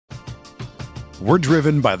We're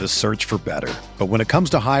driven by the search for better. But when it comes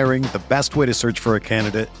to hiring, the best way to search for a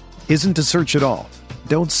candidate isn't to search at all.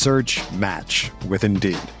 Don't search, match with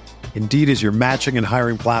Indeed. Indeed is your matching and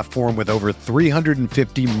hiring platform with over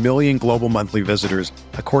 350 million global monthly visitors,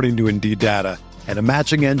 according to Indeed data, and a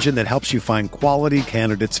matching engine that helps you find quality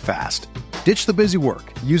candidates fast. Ditch the busy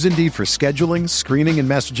work. Use Indeed for scheduling, screening, and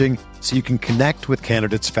messaging so you can connect with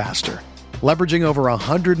candidates faster. Leveraging over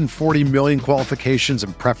 140 million qualifications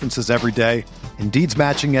and preferences every day, Indeed's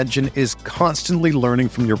matching engine is constantly learning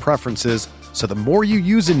from your preferences, so the more you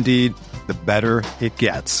use Indeed, the better it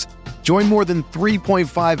gets. Join more than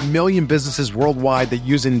 3.5 million businesses worldwide that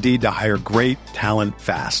use Indeed to hire great talent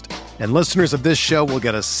fast. And listeners of this show will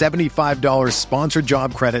get a $75 sponsored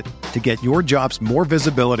job credit to get your jobs more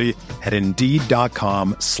visibility at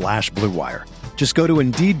Indeed.com/Blue Wire. Just go to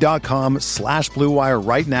Indeed.com/Blue Wire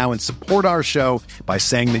right now and support our show by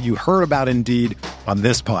saying that you heard about Indeed on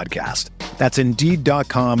this podcast. That's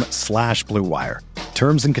Indeed.com/Blue Wire.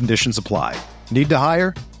 Terms and conditions apply. Need to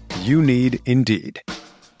hire? You need Indeed.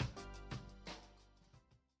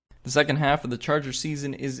 The second half of the Chargers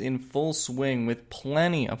season is in full swing with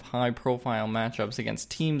plenty of high-profile matchups against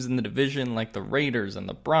teams in the division like the Raiders and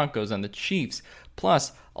the Broncos and the Chiefs,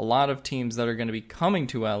 plus a lot of teams that are going to be coming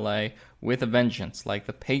to LA with a vengeance like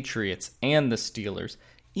the Patriots and the Steelers.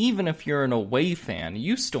 Even if you're an away fan,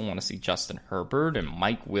 you still want to see Justin Herbert and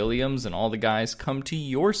Mike Williams and all the guys come to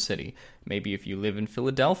your city. Maybe if you live in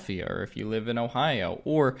Philadelphia or if you live in Ohio,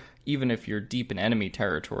 or even if you're deep in enemy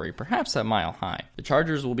territory, perhaps at Mile High. The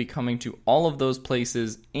Chargers will be coming to all of those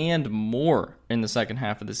places and more in the second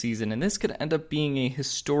half of the season, and this could end up being a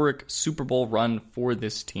historic Super Bowl run for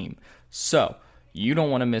this team. So, you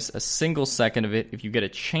don't want to miss a single second of it if you get a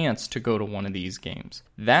chance to go to one of these games.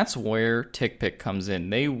 That's where TickPick comes in.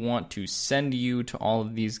 They want to send you to all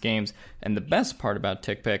of these games, and the best part about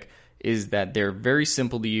TickPick is that they're very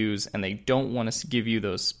simple to use and they don't want to give you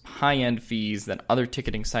those high-end fees that other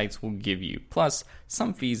ticketing sites will give you, plus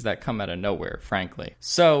some fees that come out of nowhere, frankly.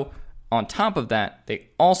 So, on top of that, they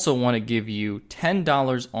also want to give you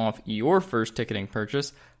 $10 off your first ticketing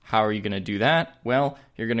purchase. How are you going to do that? Well,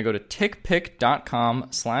 you're going to go to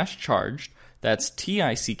tickpick.com/charged. That's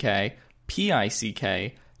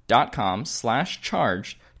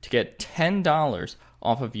tickpick.com/charged to get $10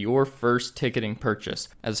 off of your first ticketing purchase.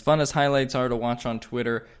 As fun as highlights are to watch on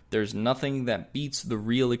Twitter, there's nothing that beats the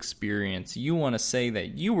real experience. You want to say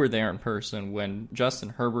that you were there in person when Justin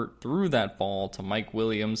Herbert threw that ball to Mike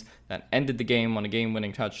Williams that ended the game on a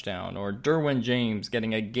game-winning touchdown, or Derwin James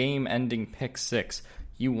getting a game-ending pick six.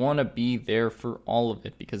 You want to be there for all of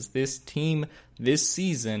it because this team, this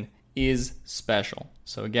season, is special.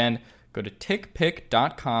 So again, go to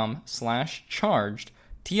tickpick.com/charged,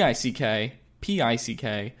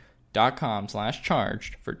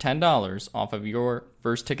 tickpick.com/charged for $10 off of your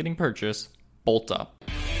first ticketing purchase. Bolt up.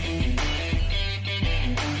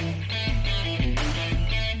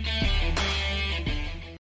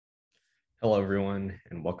 Hello, everyone,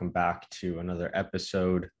 and welcome back to another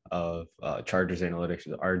episode of Chargers Analytics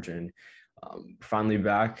with Arjun. Finally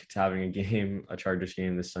back to having a Chargers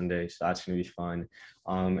game this Sunday, so that's going to be fun.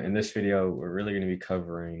 In this video, we're really going to be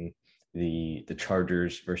covering the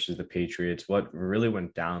Chargers versus the Patriots, what really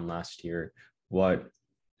went down last year, what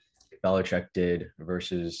Belichick did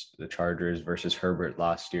versus the Chargers versus Herbert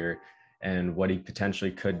last year, and what he potentially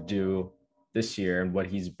could do this year and what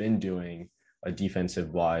he's been doing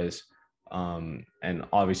defensive-wise. And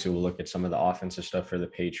obviously we'll look at some of the offensive stuff for the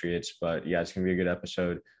Patriots, but yeah, it's going to be a good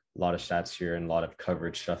episode. A lot of stats here and a lot of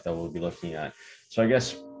coverage stuff that we'll be looking at. So I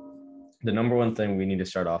guess the number one thing we need to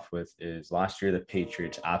start off with is last year, the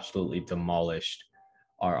Patriots absolutely demolished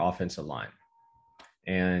our offensive line.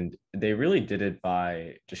 And they really did it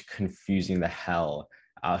by just confusing the hell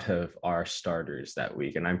out of our starters that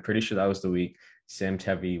week. And I'm pretty sure that was the week Sam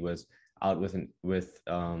Tevi was out with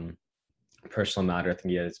personal matter. I think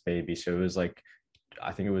he had his baby. So it was like,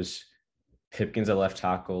 I think it was Pipkins at left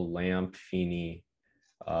tackle, Lamb, Feeney,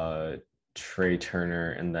 Trey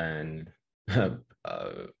Turner, and then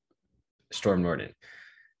Storm Norton.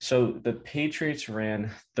 So the Patriots ran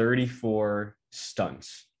 34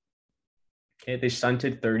 stunts. Okay, they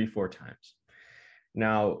stunted 34 times.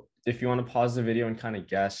 Now, if you want to pause the video and kind of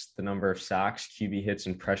guess the number of sacks, QB hits,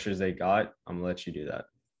 and pressures they got, I'm going to let you do that.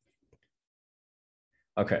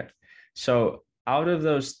 Okay. So out of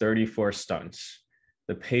those 34 stunts,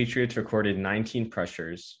 the Patriots recorded 19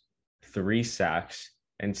 pressures, 3 sacks,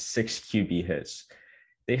 and 6 QB hits.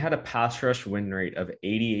 They had a pass rush win rate of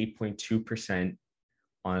 88.2%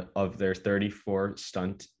 of their 34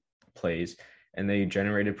 stunt plays, and they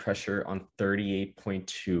generated pressure on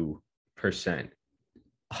 38.2%.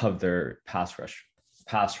 of their pass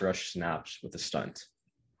rush snaps with a stunt.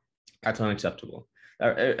 That's unacceptable.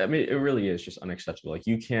 I mean, it really is just unacceptable. Like,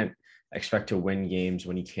 you can't expect to win games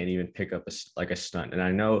when you can't even pick up a stunt. And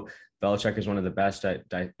I know Belichick is one of the best at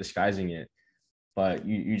disguising it, but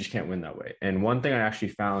you just can't win that way. And one thing I actually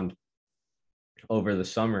found over the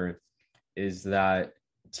summer is that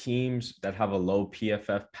teams that have a low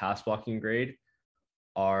PFF pass blocking grade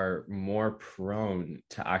are more prone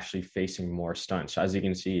to actually facing more stunts. So as you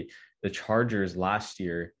can see, the Chargers last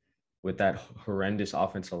year with that horrendous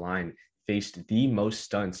offensive line faced the most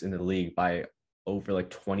stunts in the league by over like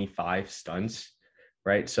 25 stunts,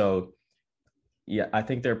 right? So yeah, I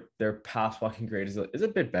think their pass blocking grade is a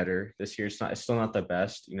bit better this year. It's still not the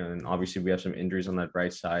best, and obviously we have some injuries on that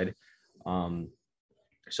right side.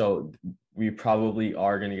 So we probably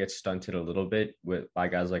are going to get stunted a little bit by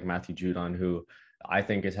guys like Matthew Judon, who I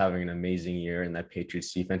think is having an amazing year in that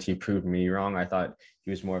Patriots defense. He proved me wrong. I thought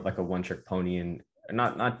he was more of like a one-trick pony, and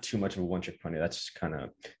not too much of a one-trick pony. That's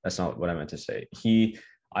not what I meant to say.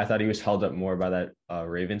 I thought he was held up more by that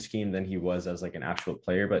Raven scheme than he was as like an actual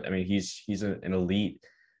player. But I mean, he's an elite,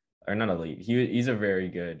 or not elite. He's a very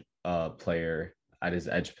good player at his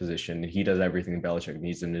edge position. He does everything Belichick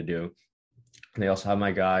needs him to do. And they also have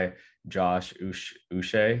my guy Josh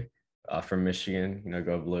Uche from Michigan,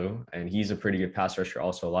 go Blue, and he's a pretty good pass rusher.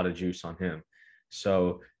 Also, a lot of juice on him.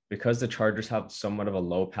 So because the Chargers have somewhat of a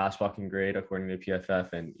low pass blocking grade according to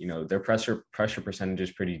PFF, and their pressure percentage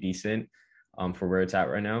is pretty decent for where it's at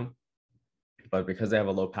right now, but because they have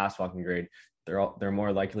a low pass blocking grade, they're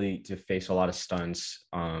more likely to face a lot of stunts.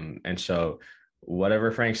 And so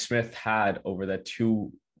whatever Frank Smith had over that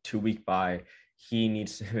two-week bye, he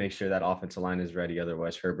needs to make sure that offensive line is ready.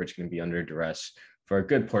 Otherwise, Herbert's going to be under duress for a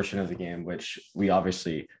good portion of the game, which we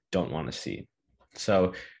obviously don't want to see.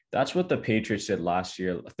 So that's what the Patriots did last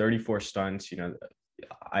year, 34 stunts.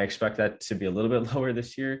 I expect that to be a little bit lower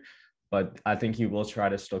this year, but I think he will try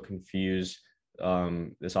to still confuse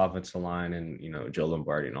this offensive line and, Joe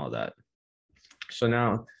Lombardi and all that. So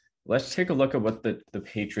now let's take a look at what the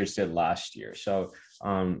Patriots did last year. So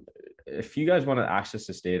if you guys want to access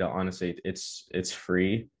this data, honestly, it's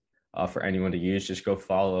free for anyone to use. Just go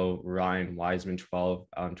follow Ryan Wiseman 12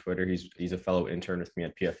 on Twitter. He's a fellow intern with me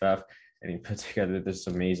at PFF, and he put together this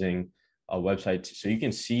amazing website so you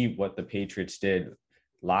can see what the Patriots did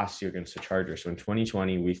last year against the Chargers. So in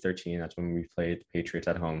 2020, week 13, that's when we played the Patriots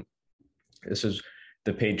at home. This is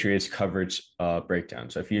the Patriots coverage breakdown.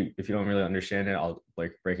 So if you don't really understand it, I'll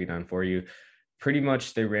break it down for you. Pretty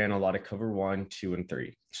much they ran a lot of cover 1, 2, and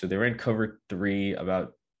 3. So they ran cover 3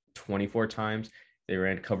 about 24 times. They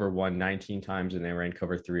ran cover 1 19 times, and they ran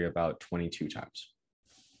cover 3 about 22 times.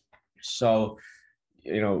 So,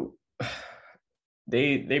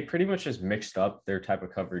 they pretty much just mixed up their type of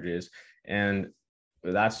coverages, and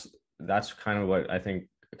that's kind of what I think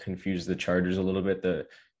confused the Chargers a little bit. The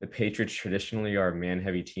Patriots traditionally are a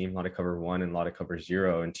man-heavy team, a lot of cover 1 and a lot of cover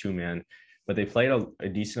 0 and 2-man, but they played a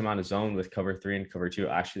decent amount of zone with cover 3 and cover 2.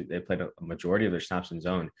 Actually, they played a majority of their snaps in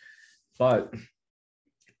zone, but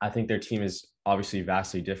I think their team is obviously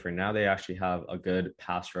vastly different. Now they actually have a good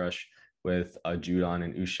pass rush with Judon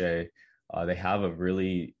and Uche. They have a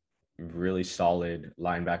really, really solid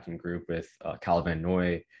linebacking group with Cal Van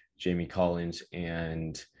Noy, Jamie Collins,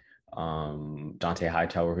 and Dante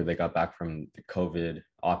Hightower, who they got back from the COVID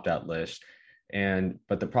opt-out list.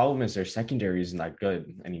 But the problem is their secondary isn't that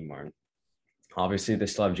good anymore. Obviously, they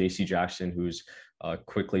still have J.C. Jackson, who's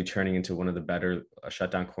quickly turning into one of the better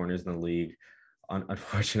shutdown corners in the league.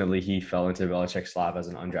 Unfortunately, he fell into Belichick's lap as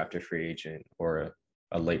an undrafted free agent or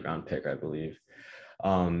a late round pick, I believe.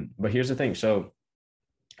 But here's the thing. So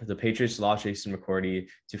the Patriots lost Jason McCourty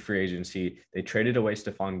to free agency. They traded away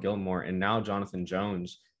Stephon Gilmore, and now Jonathan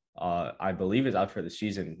Jones, I believe, is out for the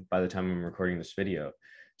season by the time I'm recording this video.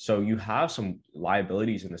 So you have some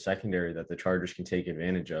liabilities in the secondary that the Chargers can take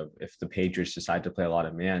advantage of if the Patriots decide to play a lot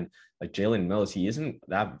of man. Like Jalen Mills, he isn't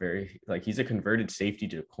that he's a converted safety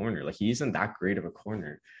to a corner. Like, he isn't that great of a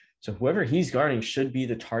corner. So whoever he's guarding should be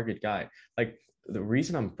the target guy. Like, the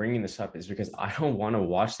reason I'm bringing this up is because I don't want to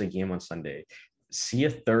watch the game on Sunday, see a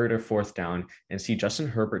third or fourth down, and see Justin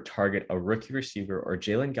Herbert target a rookie receiver or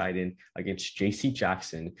Jalen Guyton against J.C.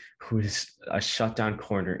 Jackson, who is a shutdown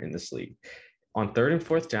corner in this league. On third and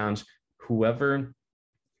fourth downs, whoever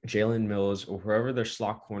Jalen Mills or whoever their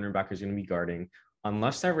slot cornerback is going to be guarding,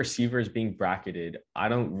 unless that receiver is being bracketed, I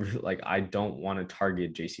don't want to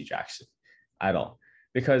target J.C. Jackson at all,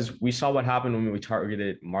 because we saw what happened when we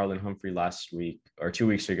targeted Marlon Humphrey last week or 2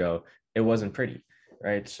 weeks ago. It wasn't pretty,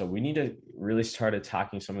 right? So we need to really start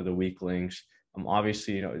attacking some of the weak links.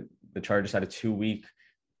 Obviously, the Chargers had a 2-week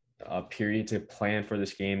period to plan for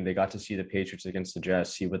this game. They got to see the Patriots against the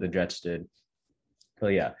Jets, see what the Jets did.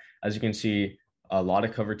 But yeah, as you can see, a lot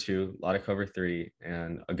of cover 2, a lot of cover 3,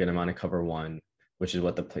 and a good amount of cover 1, which is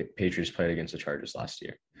what the Patriots played against the Chargers last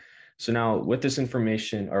year. So now with this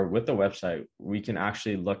information, or with the website, we can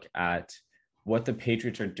actually look at what the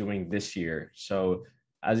Patriots are doing this year. So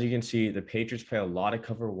as you can see, the Patriots play a lot of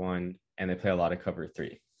cover 1 and they play a lot of cover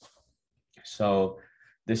 3. So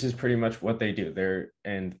this is pretty much what they do.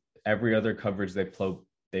 And every other coverage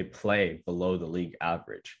they play below the league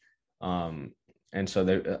average. And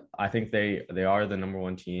so I think they are the number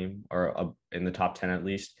 1 team, or in the top 10 at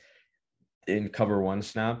least, in cover 1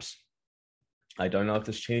 snaps. I don't know if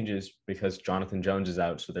this changes because Jonathan Jones is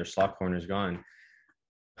out, so their slot corner is gone.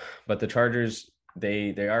 But the Chargers,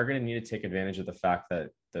 they are going to need to take advantage of the fact that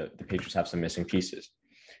the Patriots have some missing pieces.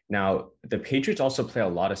 Now, the Patriots also play a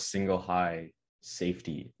lot of single high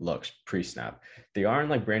safety looks pre-snap. They aren't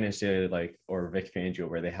like Brandon Staley or Vic Fangio,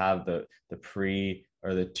 where they have the pre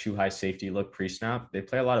or the 2 high safety look pre-snap. They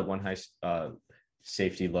play a lot of 1 high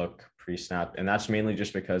safety look pre-snap, and that's mainly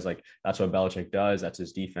just because that's what Belichick does. That's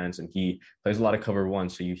his defense, and he plays a lot of cover 1.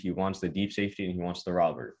 So he wants the deep safety and he wants the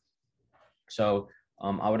robber. So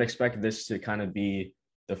I would expect this to kind of be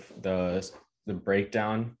the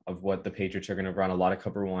breakdown of what the Patriots are going to run: a lot of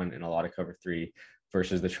cover 1 and a lot of cover 3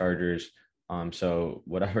 versus the Chargers. So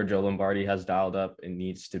whatever Joe Lombardi has dialed up, it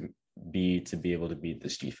needs to be able to beat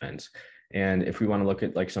this defense. And if we want to look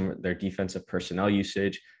at some of their defensive personnel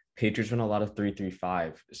usage, Patriots run a lot of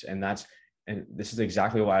 3-3-5, and this is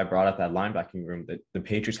exactly why I brought up that linebacking room. That the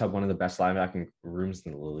Patriots have one of the best linebacking rooms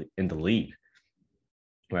in the league,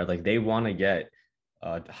 where they want to get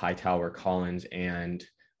Hightower, Collins, and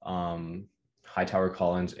Van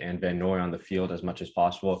Noy on the field as much as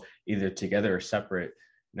possible, either together or separate.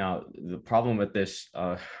 Now, the problem with this,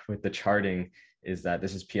 with the charting, is that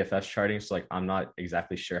this is PFF charting. So I'm not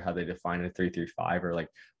exactly sure how they define a 3-3-5 or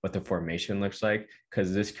what the formation looks like,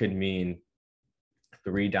 because this could mean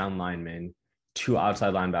 3 down linemen, 2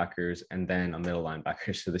 outside linebackers, and then a middle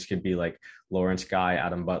linebacker. So this could be Lawrence Guy,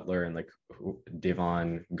 Adam Butler, and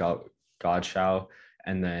Devon Godshaw,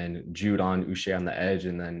 and then Judon Uche on the edge,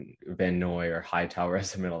 and then Van Noy or Hightower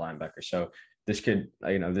as the middle linebacker. So this could,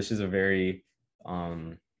 this is a very,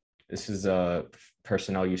 this is a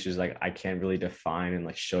personnel usage I can't really define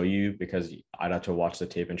and show you, because I'd have to watch the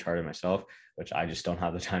tape and chart it myself, which I just don't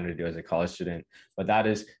have the time to do as a college student. But that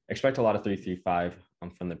is, expect a lot of 3-3-5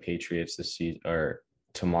 from the Patriots this season, or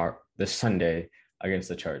this Sunday against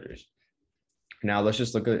the Chargers. Now let's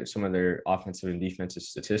just look at some of their offensive and defensive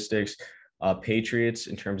statistics. Patriots,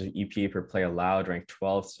 in terms of EPA per play allowed, ranked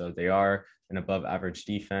 12th, so they are an above average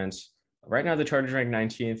defense. Right now, the Chargers rank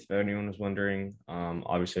 19th, if anyone was wondering.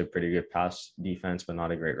 Obviously, a pretty good pass defense, but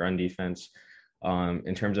not a great run defense.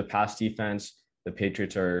 In terms of pass defense, the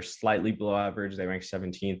Patriots are slightly below average. They rank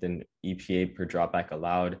 17th in EPA per dropback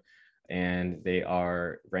allowed, and they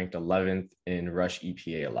are ranked 11th in rush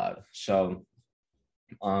EPA allowed. So,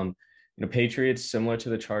 Patriots, similar to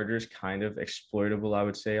the Chargers, kind of exploitable, I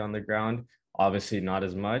would say, on the ground. Obviously, not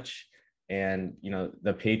as much. And,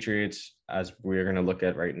 the Patriots, as we're going to look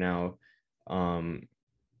at right now,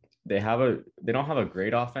 they don't have a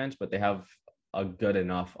great offense, but they have a good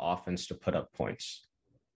enough offense to put up points,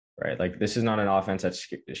 right? This is not an offense that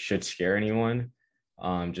should scare anyone,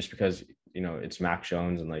 just because, it's Mac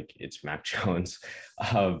Jones and it's Mac Jones.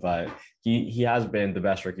 But he has been the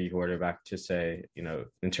best rookie quarterback, to say,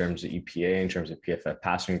 in terms of EPA, in terms of PFF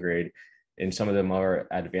passing grade. In some of the more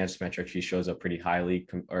advanced metrics, he shows up pretty highly,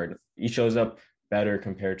 or he shows up better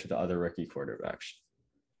compared to the other rookie quarterbacks.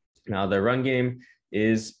 Now, the run game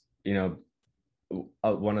is,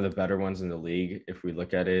 one of the better ones in the league. If we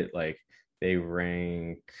look at it, they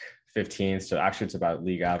rank 15th. So actually it's about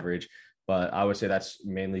league average, but I would say that's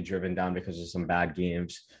mainly driven down because of some bad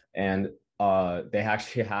games. And they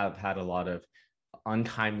actually have had a lot of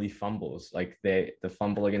untimely fumbles. The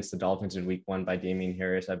fumble against the Dolphins in week 1 by Damian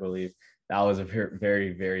Harris, I believe, that was a very,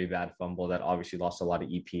 very, very bad fumble that obviously lost a lot of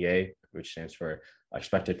EPA, which stands for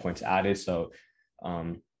expected points added. So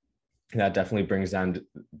that definitely brings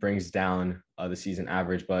down the season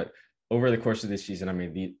average. But over the course of this season, I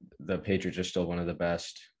mean, the Patriots are still one of the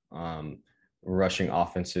best rushing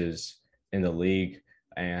offenses in the league.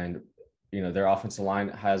 And, their offensive line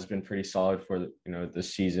has been pretty solid for,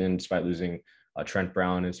 this season, despite losing Trent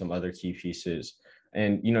Brown and some other key pieces.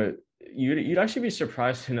 And, you'd actually be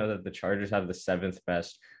surprised to know that the Chargers have the 7th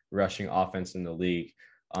best rushing offense in the league.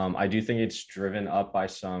 I do think it's driven up by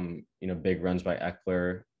some, big runs by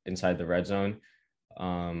Eckler inside the red zone.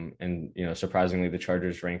 And, surprisingly, the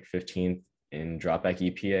Chargers rank 15th in dropback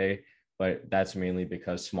EPA, but that's mainly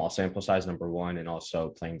because small sample size, number one, and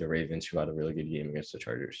also playing the Ravens, who had a really good game against the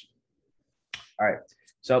Chargers. All right.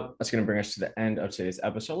 So that's going to bring us to the end of today's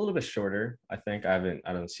episode. A little bit shorter, I think. I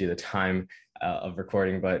don't see the time of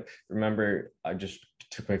recording, but remember, just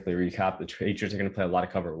to quickly recap, the Patriots are going to play a lot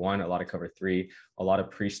of cover one, a lot of cover three, a lot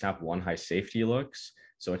of pre-snap one high safety looks.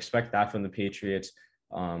 So expect that from the Patriots.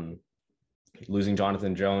 Losing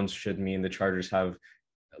Jonathan Jones should mean the Chargers have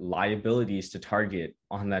liabilities to target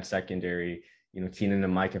on that secondary. Keenan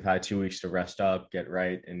and Mike have had 2 weeks to rest up, get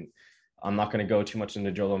right, and I'm not going to go too much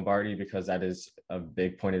into Joe Lombardi because that is a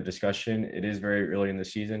big point of discussion. It is very early in the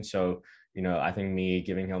season. So, I think me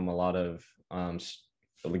giving him a lot of,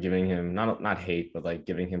 giving him not hate, but like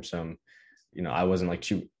giving him some, I wasn't like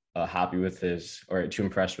too happy with his or too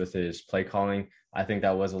impressed with his play calling. I think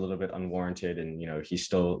that was a little bit unwarranted. And, he's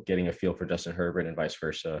still getting a feel for Justin Herbert and vice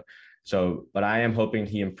versa. So, but I am hoping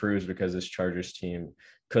he improves because this Chargers team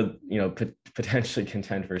could, potentially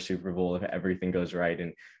contend for a Super Bowl if everything goes right.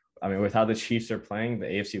 And I mean, with how the Chiefs are playing, the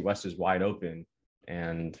AFC West is wide open,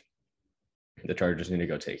 and the Chargers need to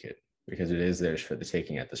go take it because it is theirs for the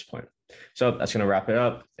taking at this point. So that's going to wrap it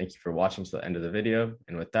up. Thank you for watching to the end of the video.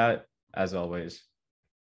 And with that, as always,